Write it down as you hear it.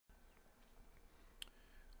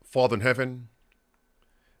Father in heaven,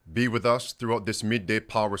 be with us throughout this midday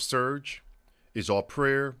power surge is our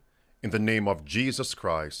prayer in the name of Jesus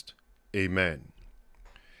Christ. Amen.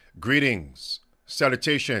 Greetings,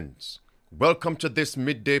 salutations. Welcome to this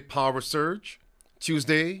midday power surge,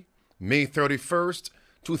 Tuesday, May 31st,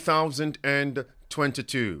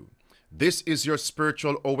 2022. This is your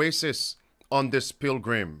spiritual oasis on this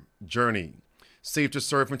pilgrim journey. Save to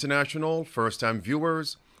Serve International, first-time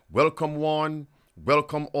viewers, welcome one,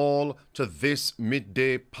 welcome all to this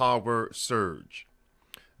midday power surge.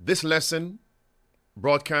 This lesson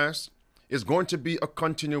broadcast is going to be a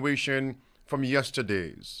continuation from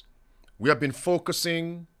yesterday's. We have been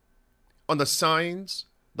focusing on the signs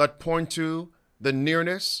that point to the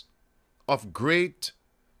nearness of great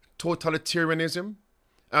totalitarianism,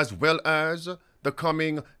 as well as the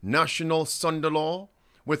coming national Sunday law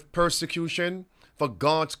with persecution for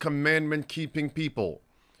God's commandment-keeping people.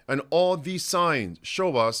 And all these signs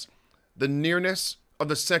show us the nearness of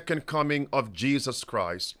the second coming of Jesus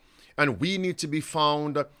Christ. And we need to be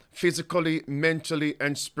found physically, mentally,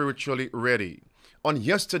 and spiritually ready. On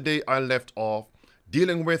yesterday, I left off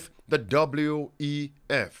dealing with the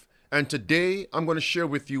WEF. And today, I'm going to share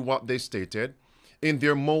with you what they stated in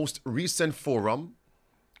their most recent forum,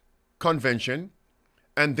 convention.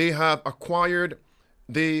 And they have acquired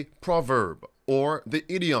the proverb or the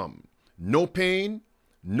idiom, no pain,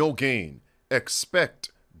 no gain.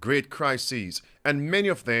 Expect great crises. And many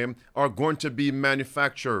of them are going to be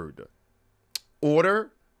manufactured.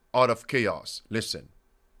 Order out of chaos. Listen.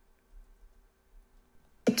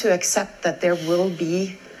 To accept that there will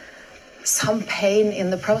be some pain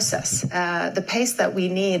in the process. The pace that we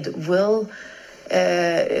need will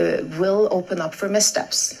open up for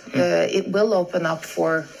missteps. It will open up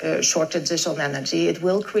for shortages on energy. It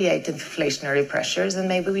will create inflationary pressures, and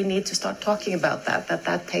maybe we need to start talking about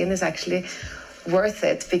that pain is actually worth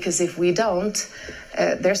it, because if we don't,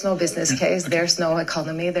 there's no business case, there's no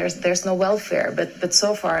economy, there's no welfare. But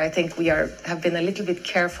so far, I think we have been a little bit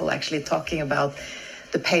careful actually talking about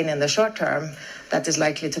the pain in the short term that is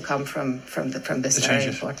likely to come from this very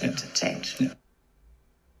important change. Yeah.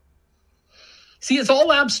 See, it's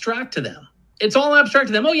all abstract to them. It's all abstract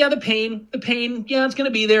to them. Oh, yeah, the pain, yeah, it's going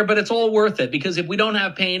to be there, but it's all worth it, because if we don't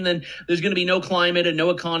have pain, then there's going to be no climate and no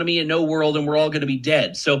economy and no world, and we're all going to be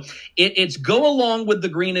dead. So it's go along with the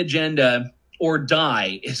green agenda or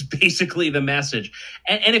die is basically the message.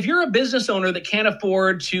 And if you're a business owner that can't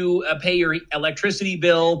afford to pay your electricity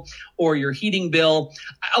bill or your heating bill,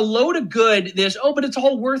 a load of good, but it's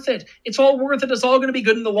all worth it. It's all worth it. It's all going to be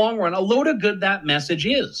good in the long run. A load of good that message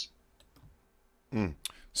is.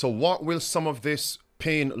 So what will some of this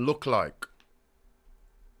pain look like?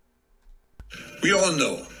 We all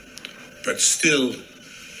know, but still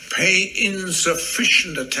pay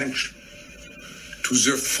insufficient attention to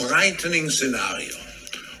the frightening scenario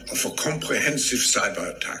of a comprehensive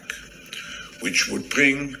cyber attack, which would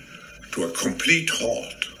bring to a complete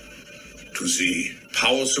halt to the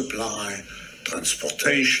power supply,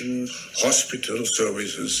 transportation, hospital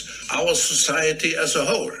services, our society as a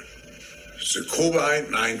whole. The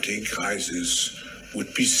COVID-19 crisis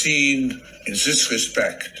would be seen in this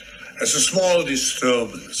respect as a small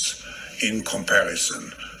disturbance in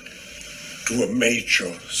comparison to a major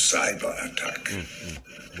cyber attack.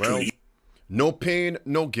 Well, no pain,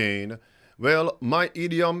 no gain. Well, my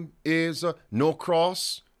idiom is no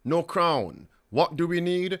cross, no crown. What do we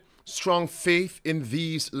need? Strong faith in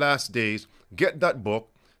these last days. Get that book,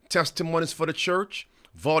 Testimonies for the Church,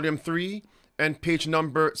 Volume 3, and page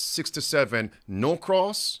number 67, no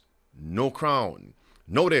cross, no crown.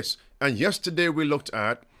 Notice, and yesterday we looked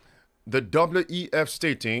at the WEF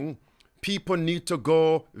stating people need to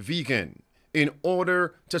go vegan in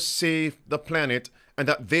order to save the planet, and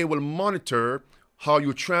that they will monitor how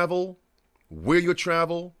you travel, where you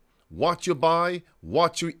travel, what you buy,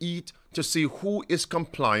 what you eat, to see who is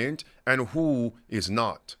compliant and who is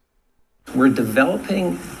not. We're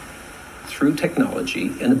developing, through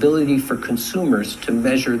technology, an ability for consumers to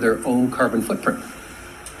measure their own carbon footprint.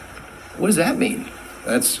 What does that mean?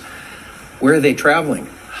 That's where are they traveling?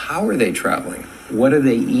 How are they traveling? What are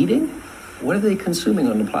they eating? What are they consuming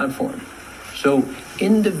on the platform? So,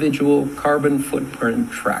 individual carbon footprint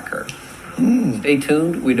tracker. Stay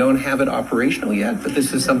tuned. We don't have it operational yet, but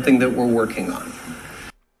this is something that we're working on.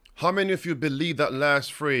 How many of you believe that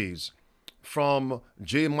last phrase from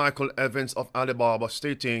J. Michael Evans of Alibaba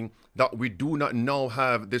stating that we do not now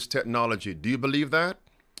have this technology? Do you believe that?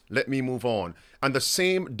 Let me move on. And the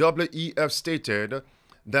same WEF stated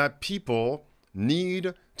that people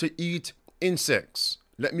need to eat insects.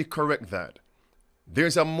 Let me correct that.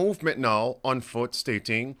 There's a movement now on foot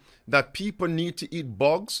stating that people need to eat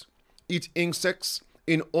bugs, eat insects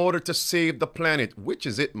in order to save the planet. Which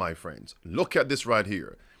is it, my friends? Look at this right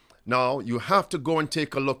here. Now, you have to go and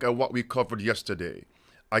take a look at what we covered yesterday.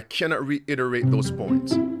 I cannot reiterate those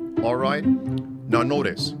points. All right? Now,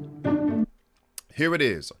 notice. Here it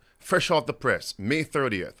is, fresh off the press, May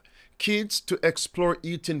 30th. Kids to explore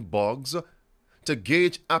eating bugs to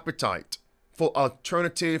gauge appetite for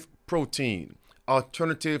alternative protein.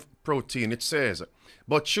 Alternative protein, it says.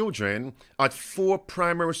 But children at 4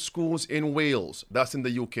 primary schools in Wales, that's in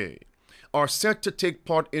the UK, are set to take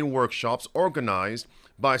part in workshops organized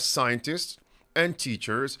by scientists and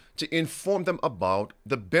teachers to inform them about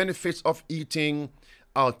the benefits of eating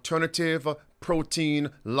alternative protein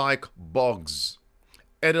like bugs,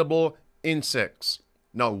 edible insects.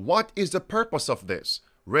 Now, what is the purpose of this?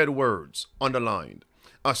 Red words, underlined.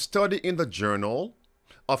 A study in the Journal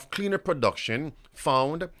of Cleaner Production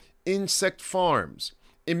found insect farms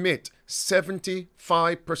emit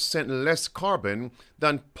 75% less carbon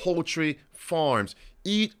than poultry farms.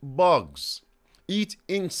 Eat bugs, eat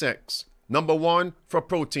insects. Number 1, for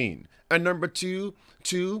protein. And number 2,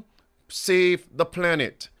 to save the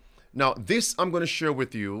planet. Now, this I'm going to share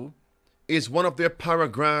with you is one of their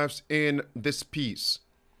paragraphs in this piece.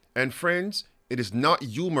 And friends, it is not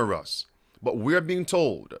humorous, but we're being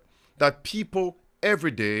told that people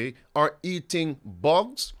every day are eating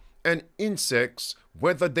bugs and insects,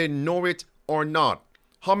 whether they know it or not.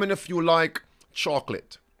 How many of you like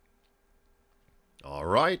chocolate? All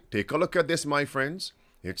right, take a look at this, my friends.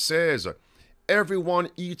 It says, everyone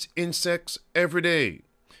eats insects every day.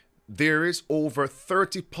 There is over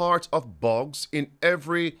 30 parts of bugs in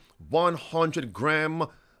every 100 grams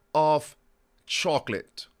of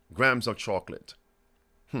chocolate.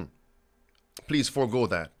 Please forego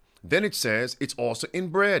that. Then it says it's also in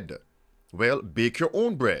bread. Well, bake your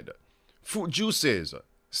own bread. Fruit juices,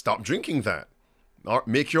 stop drinking that. Or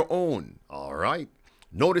make your own. All right.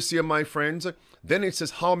 Notice here, my friends. Then it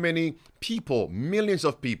says how many people, millions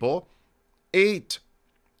of people, ate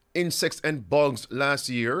insects and bugs last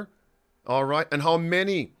year. All right. And how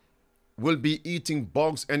many will be eating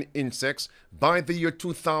bugs and insects by the year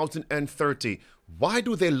 2030. Why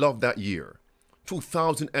do they love that year?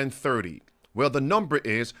 2030. Well, the number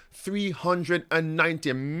is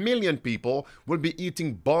 390 million people will be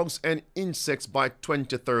eating bugs and insects by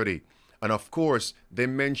 2030. And of course, they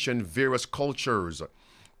mention various cultures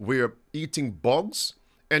where eating bugs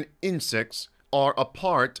and insects are a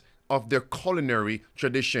part of their culinary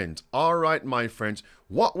traditions. All right, my friends,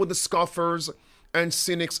 what would the scoffers and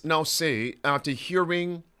cynics now say after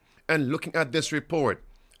hearing and looking at this report?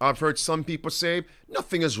 I've heard some people say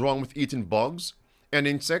nothing is wrong with eating bugs and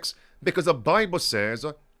insects because the Bible says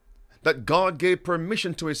that God gave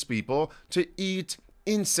permission to his people to eat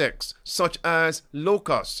insects such as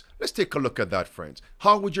locusts. Let's take a look at that, friends.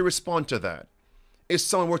 How would you respond to that? If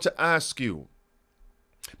someone were to ask you,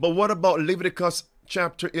 but what about Leviticus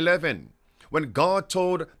chapter 11? When God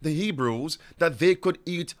told the Hebrews that they could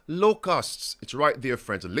eat locusts. It's right there,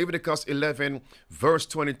 friends. Leviticus 11, verse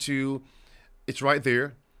 22. It's right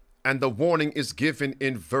there. And the warning is given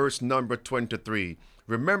in verse number 23.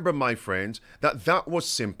 Remember, my friends, that was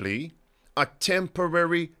simply a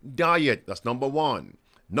temporary diet. That's number 1.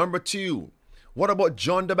 Number 2, what about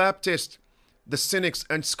John the Baptist? The cynics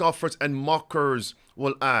and scoffers and mockers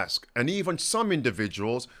will ask, and even some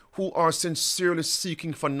individuals who are sincerely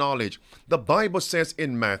seeking for knowledge. The Bible says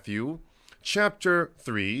in Matthew chapter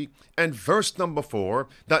 3 and verse number 4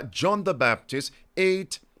 that John the Baptist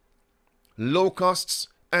ate locusts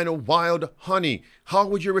and wild honey. How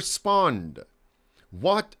would you respond?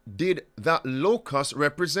 What did that locust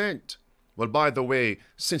represent? Well, by the way,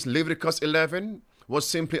 since Leviticus 11 was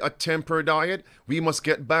simply a temporary diet, we must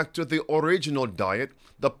get back to the original diet,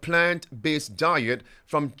 the plant-based diet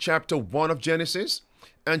from chapter 1 of Genesis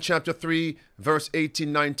and chapter 3, verse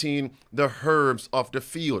 18-19, the herbs of the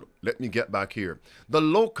field. Let me get back here. The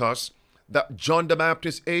locusts that John the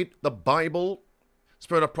Baptist ate, the Bible,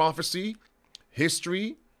 spirit of prophecy,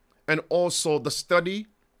 history, and also the study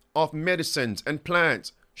of medicines and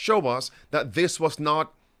plants show us that this was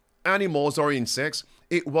not animals or insects.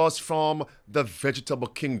 It was from the vegetable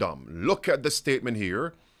kingdom. Look at the statement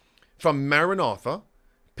here from Maranatha,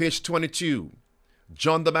 page 22.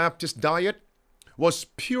 John the Baptist's diet was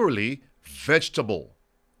purely vegetable.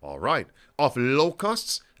 All right. Of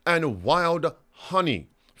locusts and wild honey.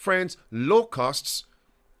 Friends, locusts,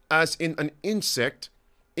 as in an insect,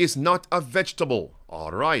 is not a vegetable.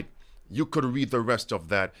 All right. You could read the rest of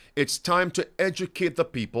that. It's time to educate the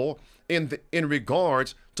people in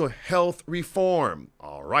regards to health reform.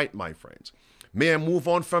 All right, my friends. May I move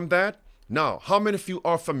on from that? Now, how many of you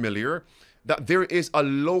are familiar that there is a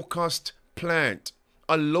locust plant,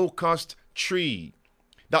 a locust tree?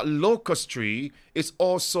 That locust tree is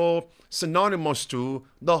also synonymous to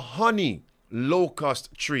the honey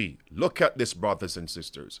locust tree. Look at this, brothers and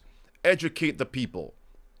sisters. Educate the people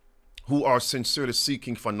who are sincerely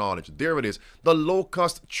seeking for knowledge. There it is, the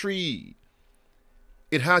locust tree.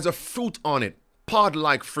 It has a fruit on it,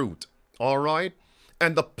 pod-like fruit, all right?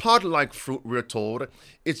 And the pod-like fruit, we're told,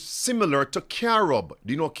 is similar to carob.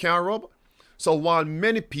 Do you know carob? So while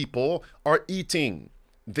many people are eating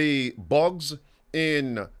the bugs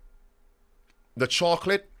in the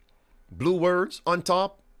chocolate, blue words on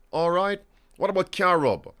top, all right? What about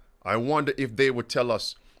carob? I wonder if they would tell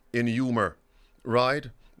us in humor, right,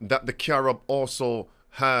 that the carob also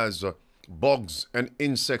has bugs and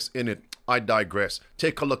insects in it. I digress.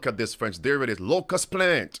 Take a look at this, friends. There it is, locust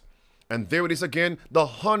plant. And there it is again, the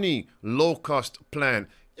honey locust plant.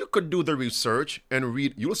 You could do the research and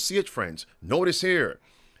read. You'll see it, friends. Notice here,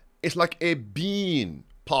 it's like a bean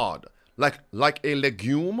pod, like a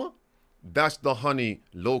legume. That's the honey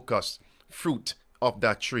locust fruit of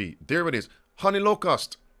that tree. There it is, honey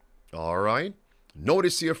locust. All right.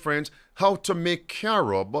 Notice here, friends, how to make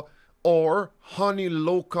carob or honey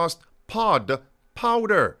locust pod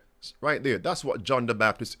powder. Right there. That's what John the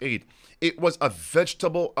Baptist ate. It was a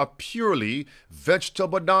vegetable, a purely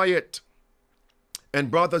vegetable diet.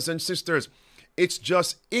 And brothers and sisters, it's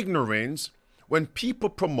just ignorance when people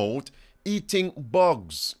promote eating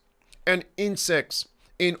bugs and insects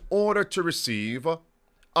in order to receive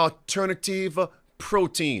alternative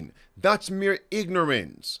protein. That's mere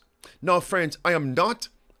ignorance. Now, friends, I am not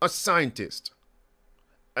a scientist,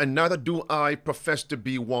 and neither do I profess to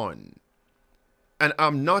be one. And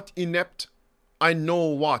I'm not inept. I know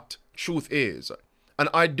what truth is. And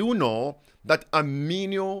I do know that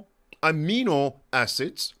amino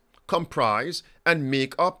acids comprise and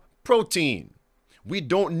make up protein. We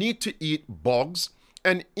don't need to eat bugs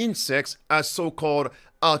and insects as so-called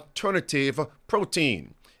alternative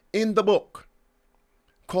protein. In the book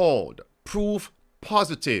called Proof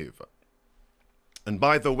Positive. And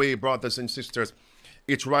by the way, brothers and sisters,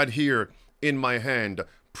 it's right here in my hand.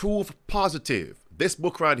 Proof Positive. This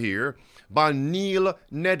book right here by Neil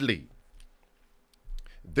Nedley.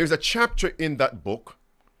 There's a chapter in that book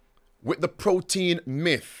with the protein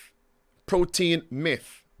myth. Protein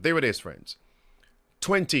myth. There it is, friends.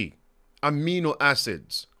 20 amino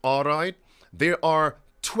acids. All right. There are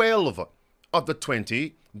 12 of the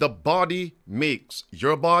 20 the body makes.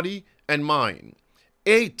 Your body and mine.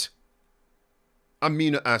 8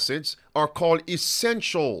 amino acids are called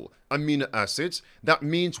essential amino acids. That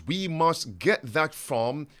means we must get that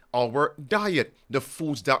from our diet, the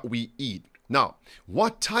foods that we eat. Now,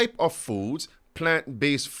 what type of foods,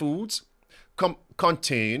 plant-based foods,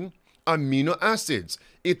 contain amino acids?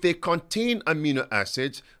 If they contain amino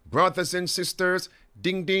acids, brothers and sisters,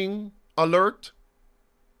 ding ding, alert,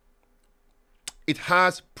 it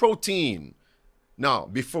has protein. Now,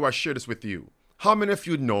 before I share this with you, how many of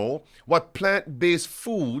you know what plant-based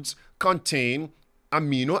foods contain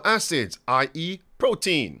amino acids, i.e.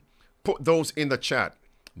 protein? Put those in the chat.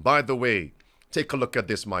 By the way, take a look at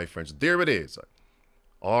this, my friends. There it is.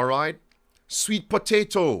 All right. Sweet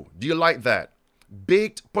potato. Do you like that?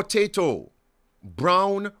 Baked potato.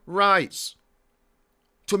 Brown rice.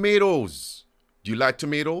 Tomatoes. Do you like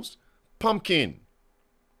tomatoes? Pumpkin.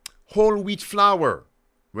 Whole wheat flour.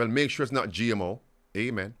 Well, make sure it's not GMO.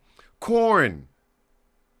 Amen. Corn.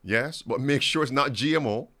 Yes, but make sure it's not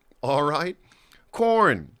GMO. All right.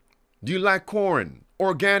 Corn. Do you like corn?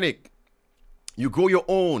 Organic. You grow your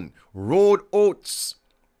own. Rolled oats.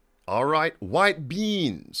 All right. White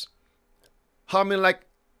beans. How many like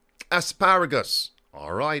asparagus?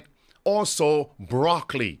 All right. Also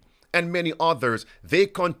broccoli and many others. They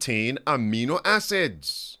contain amino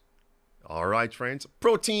acids. All right, friends.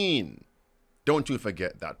 Protein. Don't you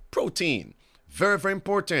forget that. Protein. Very, very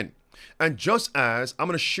important. And just as I'm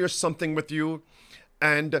going to share something with you,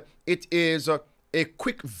 and it is a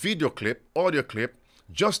quick video clip, audio clip,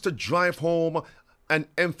 just to drive home and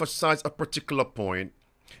emphasize a particular point.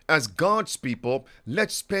 As God's people,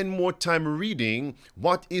 let's spend more time reading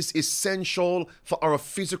what is essential for our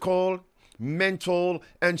physical, mental,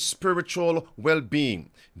 and spiritual well-being.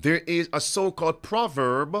 There is a so-called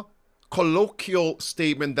proverb, colloquial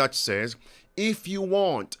statement that says, if you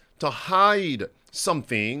want to hide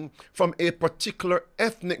something from a particular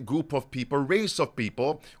ethnic group of people, race of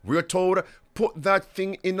people, we're told, put that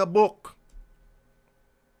thing in a book.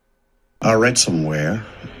 I read somewhere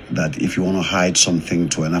that if you want to hide something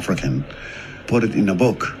to an African, put it in a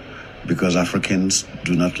book. because Africans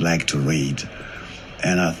do not like to read.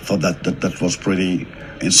 And I thought that was pretty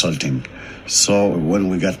insulting. So when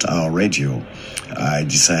we got our radio, I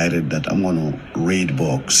decided that I'm going to read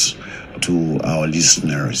books to our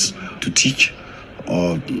listeners to teach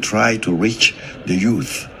or try to reach the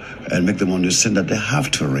youth and make them understand that they have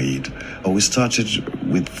to read. We started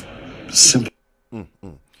with simple.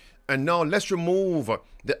 And now let's remove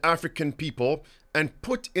the African people and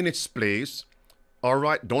put in its place, all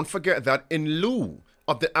right, don't forget that in lieu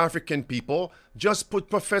of the African people, just put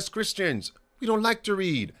professed Christians. We don't like to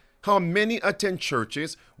read. How many attend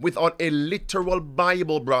churches without a literal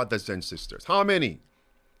Bible, brothers and sisters? How many?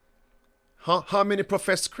 How many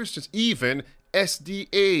professed Christians? Even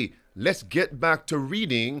SDA. Let's get back to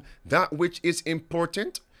reading that which is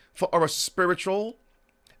important for our spiritual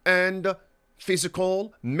and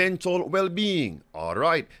physical, mental well-being. All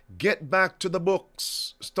right, get back to the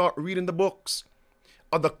books. Start reading the books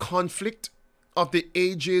of the Conflict of the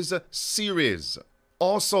Ages series.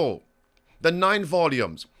 Also, the 9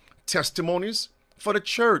 volumes, Testimonies for the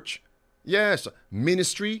Church. Yes,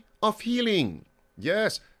 Ministry of Healing.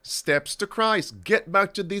 Yes, Steps to Christ. Get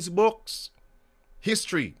back to these books.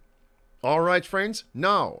 History. All right, friends.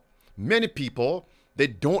 Now, many people, they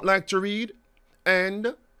don't like to read,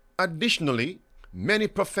 and additionally, many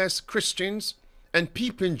professed Christians and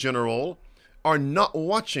people in general are not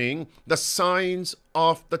watching the signs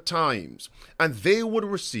of the times, and they would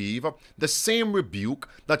receive the same rebuke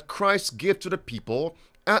that Christ gave to the people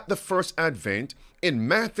at the first advent in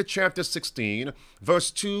Matthew chapter 16,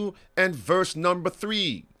 verse 2 and verse number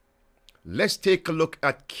 3. Let's take a look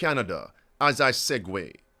at Canada as I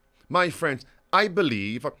segue. My friends, I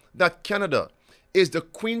believe that Canada is the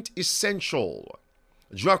quintessential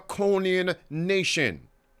draconian nation.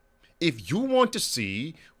 If you want to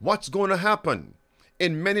see what's going to happen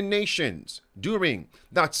in many nations during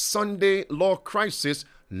that Sunday law crisis,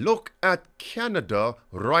 look at Canada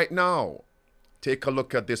right now. Take a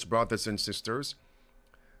look at this, brothers and sisters.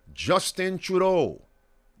 Justin Trudeau,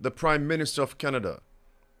 the Prime Minister of Canada,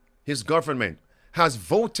 his government has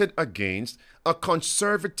voted against a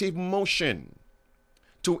conservative motion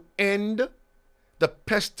to end the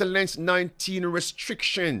pestilence 19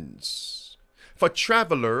 restrictions for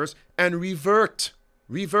travelers and revert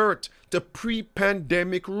to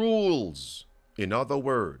pre-pandemic rules. In other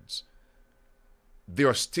words, they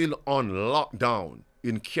are still on lockdown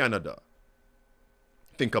in Canada.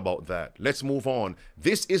 Think about that. Let's move on.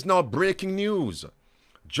 This is now breaking news.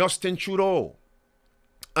 Justin Trudeau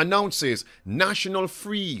announces national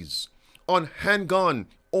freeze on handgun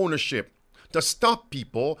ownership to stop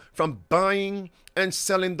people from buying and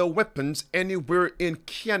selling the weapons anywhere in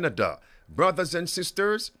Canada. Brothers and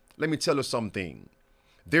sisters, let me tell you something.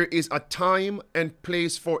 There is a time and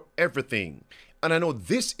place for everything. And I know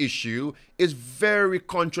this issue is very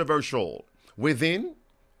controversial within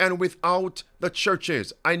and without the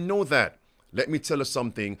churches. I know that. Let me tell you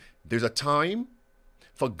something. There's a time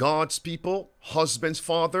for God's people, husbands,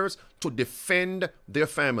 fathers, to defend their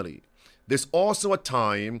family. There's also a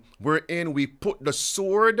time wherein we put the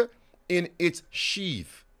sword in its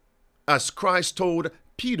sheath, as Christ told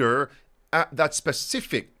Peter at that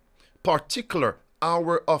specific, particular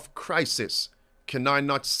hour of crisis. Can I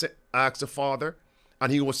not ask the Father?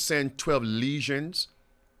 And he will send 12 legions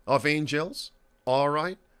of angels. All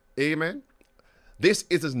right. Amen. This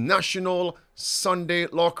is a national Sunday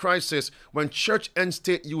law crisis when church and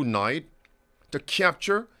state unite to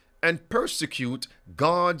capture and persecute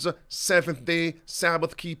God's seventh-day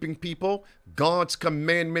Sabbath-keeping people, God's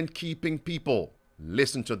commandment-keeping people.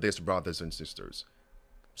 Listen to this, brothers and sisters.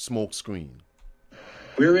 Smoke screen.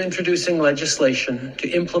 We're introducing legislation to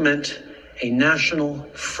implement a national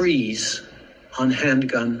freeze on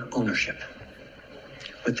handgun ownership.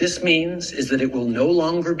 What this means is that it will no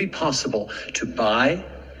longer be possible to buy,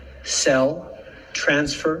 sell,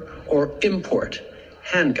 transfer, or import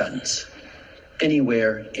handguns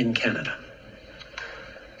anywhere in Canada.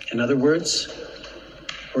 In other words,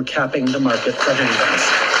 we're capping the market for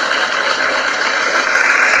handguns.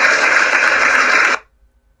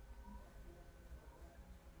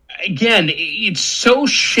 Again, it's so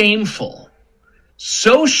shameful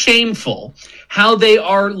how they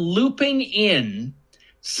are looping in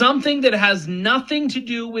something that has nothing to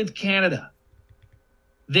do with Canada,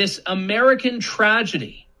 this American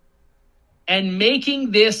tragedy, and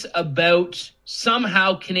making this about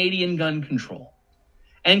somehow Canadian gun control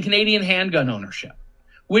and Canadian handgun ownership,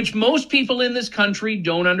 which most people in this country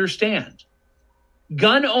don't understand.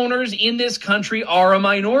 Gun owners in this country are a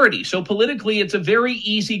minority, so politically it's a very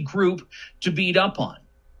easy group to beat up on.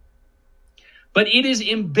 But it is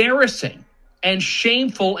embarrassing and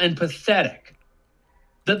shameful and pathetic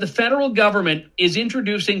that the federal government is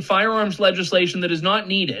introducing firearms legislation that is not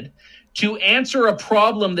needed to answer a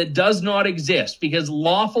problem that does not exist, because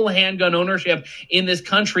lawful handgun ownership in this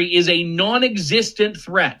country is a non-existent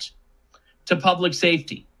threat to public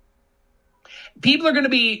safety. People are going to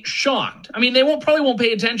be shocked. I mean, they probably won't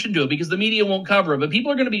pay attention to it because the media won't cover it, but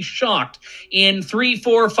people are going to be shocked in 3,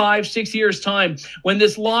 4, 5, 6 years' time when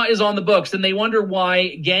this law is on the books, and they wonder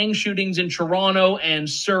why gang shootings in Toronto and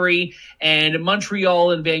Surrey and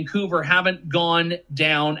Montreal and Vancouver haven't gone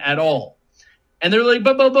down at all. And they're like,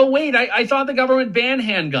 but wait, I thought the government banned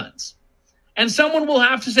handguns. And someone will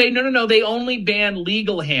have to say, no, they only ban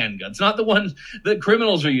legal handguns, not the ones that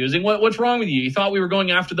criminals are using. What's wrong with you? You thought we were going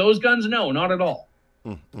after those guns? No, not at all.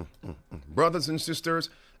 Brothers and sisters,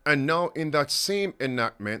 and now in that same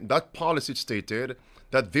enactment, that policy stated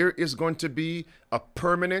that there is going to be a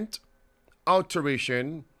permanent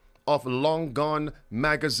alteration of long gun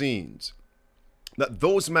magazines, that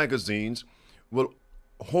those magazines will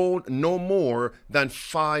hold no more than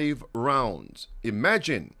 5 rounds.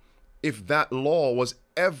 Imagine if that law was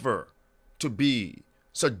ever to be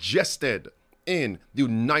suggested in the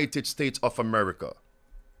United States of America.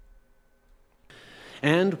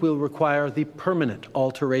 And will require the permanent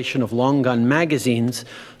alteration of long gun magazines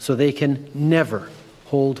so they can never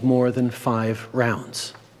hold more than 5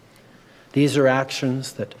 rounds. These are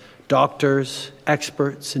actions that doctors,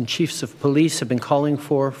 experts, and chiefs of police have been calling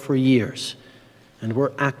for years, and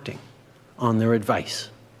we're acting on their advice.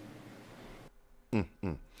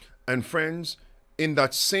 And friends, in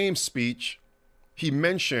that same speech, he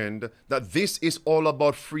mentioned that this is all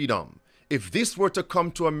about freedom. If this were to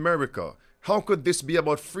come to America, how could this be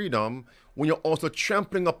about freedom when you're also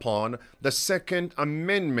trampling upon the Second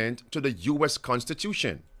Amendment to the U.S.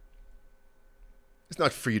 Constitution? It's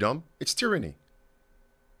not freedom, it's tyranny.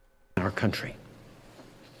 Our country.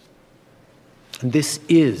 And this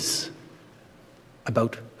is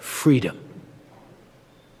about freedom.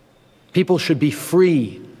 People should be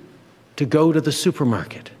free to go to the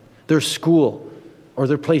supermarket, their school, or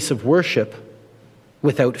their place of worship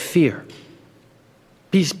without fear.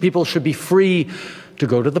 These people should be free to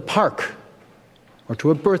go to the park or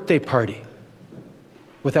to a birthday party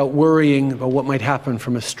without worrying about what might happen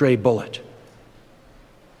from a stray bullet.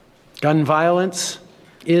 Gun violence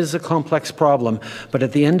is a complex problem, but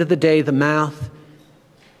at the end of the day, the math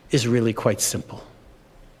is really quite simple.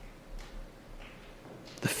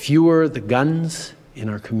 The fewer the guns in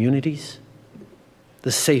our communities,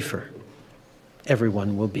 the safer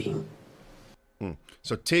everyone will be.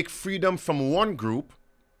 So take freedom from one group,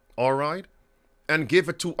 all right, and give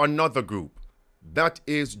it to another group. That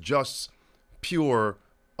is just pure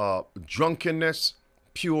drunkenness,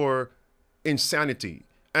 pure insanity.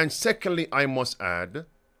 And secondly, I must add,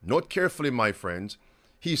 note carefully, my friends,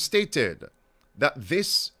 he stated that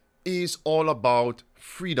this is all about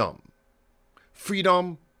freedom.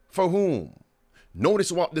 Freedom for whom?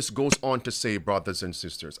 Notice what this goes on to say, brothers and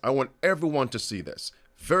sisters. I want everyone to see this.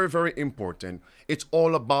 Very, very important. It's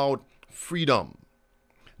all about freedom.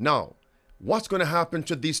 Now, what's going to happen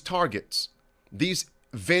to these targets? These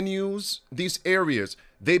venues, these areas,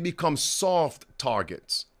 they become soft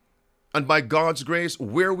targets. And by God's grace,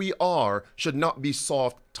 where we are should not be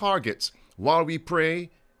soft targets. While we pray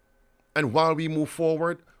and while we move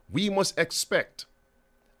forward, we must expect,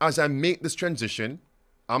 as I make this transition,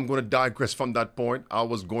 I'm going to digress from that point. I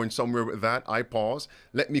was going somewhere with that. I pause.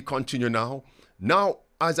 Let me continue now. Now,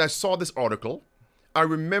 as I saw this article, I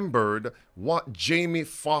remembered what Jamie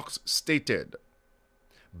Foxx stated.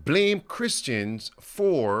 Blame Christians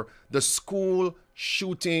for the school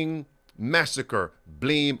shooting massacre.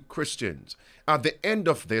 Blame Christians. At the end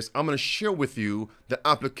of this, I'm going to share with you the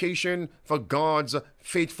application for God's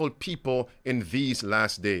faithful people in these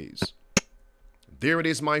last days. There it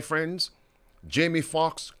is, my friends. Jamie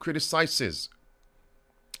Foxx criticizes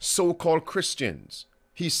so-called Christians.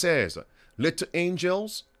 He says, "Little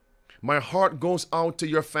angels, my heart goes out to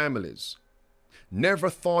your families.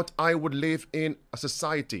 Never thought I would live in a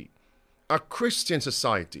society, a Christian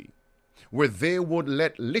society, where they would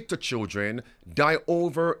let little children die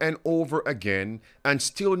over and over again and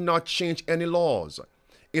still not change any laws.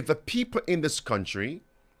 If the people in this country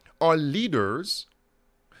are leaders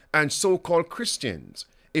and so-called Christians,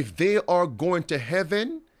 if they are going to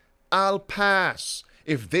heaven, I'll pass.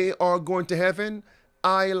 If they are going to heaven,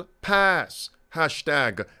 I'll pass."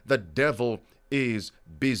 Hashtag the devil is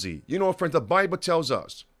busy. You know, friends, the Bible tells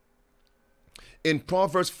us in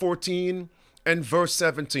Proverbs 14 and verse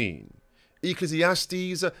 17,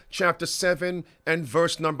 Ecclesiastes chapter 7 and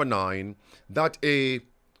verse number 9, that a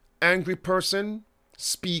angry person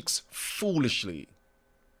speaks foolishly.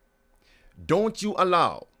 Don't you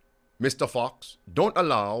allow, Mr. Fox, don't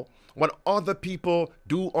allow what other people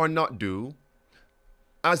do or not do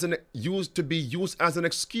to be used as an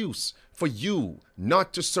excuse for you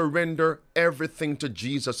not to surrender everything to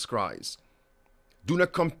Jesus Christ. Do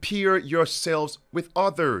not compare yourself with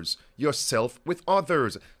others. 2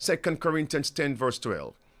 Corinthians 10 verse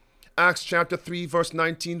 12. Acts chapter 3 verse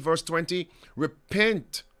 19 verse 20.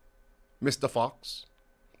 Repent, Mr. Fox.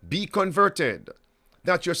 Be converted,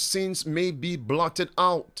 that your sins may be blotted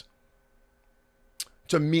out,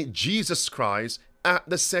 to meet Jesus Christ at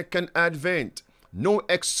the second advent. No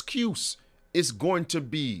excuse is going to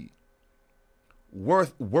be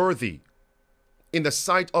worthy in the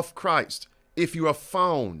sight of Christ if you are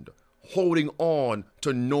found holding on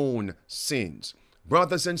to known sins.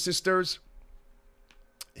 Brothers and sisters,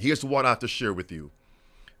 here's what I have to share with you.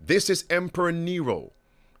 This is Emperor Nero.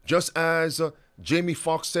 Just as Jamie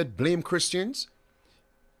Foxx said, blame Christians,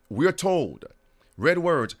 we're told, red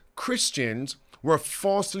words, Christians were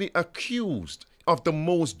falsely accused of the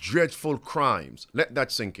most dreadful crimes. Let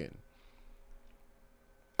that sink in.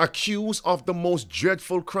 Accused of the most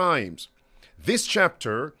dreadful crimes. This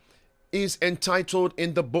chapter is entitled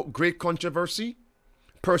in the book Great Controversy,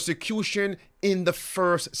 Persecution in the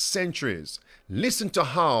First Centuries. Listen to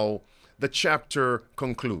how the chapter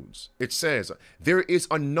concludes. It says, there is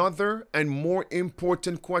another and more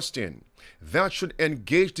important question that should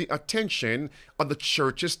engage the attention of the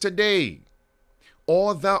churches today.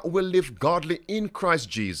 All that will live godly in Christ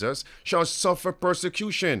Jesus shall suffer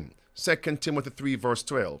persecution. 2 Timothy 3 verse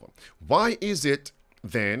 12. Why is it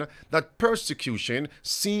then that persecution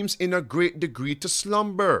seems in a great degree to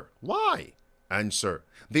slumber? Why? Answer: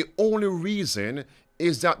 the only reason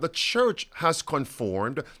is that the church has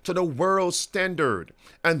conformed to the world's standard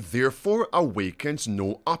and therefore awakens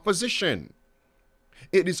no opposition.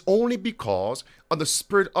 It is only because of the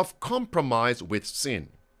spirit of compromise with sin.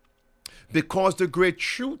 Because the great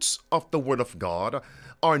truths of the Word of God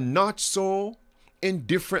are not so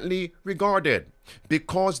indifferently regarded,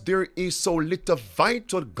 because there is so little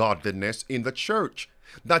vital godliness in the church,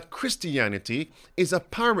 that Christianity is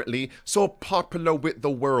apparently so popular with the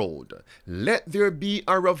world. Let there be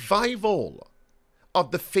a revival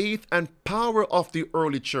of the faith and power of the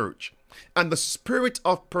early church, and the spirit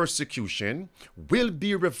of persecution will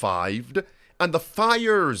be revived, and the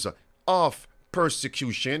fires of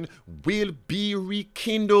persecution will be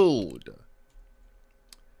rekindled.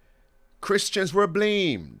 Christians were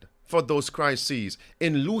blamed for those crises.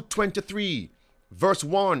 In Luke 23, verse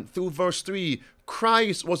 1 through verse 3,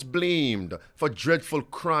 Christ was blamed for dreadful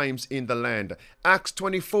crimes in the land. Acts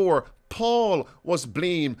 24, Paul was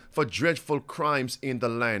blamed for dreadful crimes in the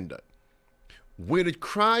land. Where did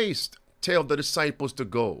Christ tell the disciples to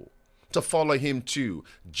go? To follow him to,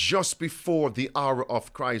 just before the hour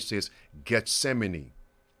of crisis, Gethsemane.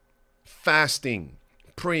 Fasting,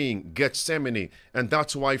 praying, Gethsemane. And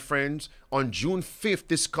that's why, friends, on June 5th,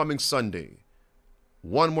 this coming Sunday,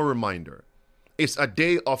 one more reminder, it's a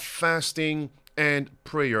day of fasting and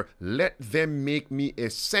prayer. Let them make me a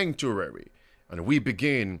sanctuary. And we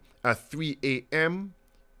begin at 3 a.m.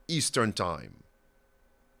 Eastern Time.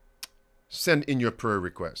 Send in your prayer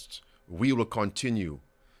requests. We will continue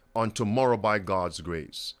on tomorrow by God's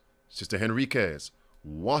grace. Sister Henriquez,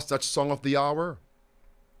 what's that song of the hour?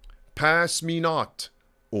 Pass me not,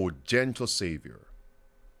 O gentle Savior.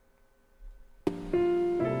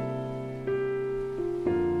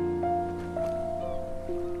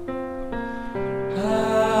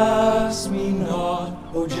 Pass me not,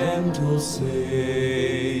 O gentle Savior,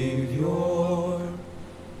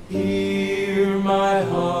 hear my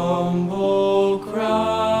humble cry.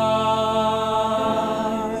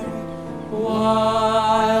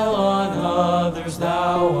 While on others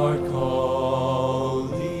thou art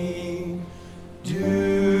calling,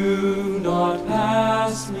 do not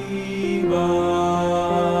pass me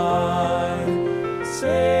by.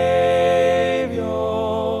 Savior,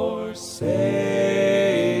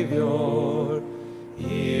 Savior,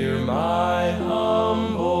 hear my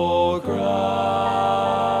humble cry.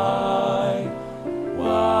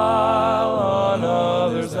 While on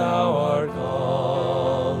others thou art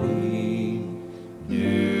calling,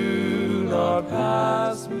 do not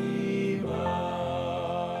pass me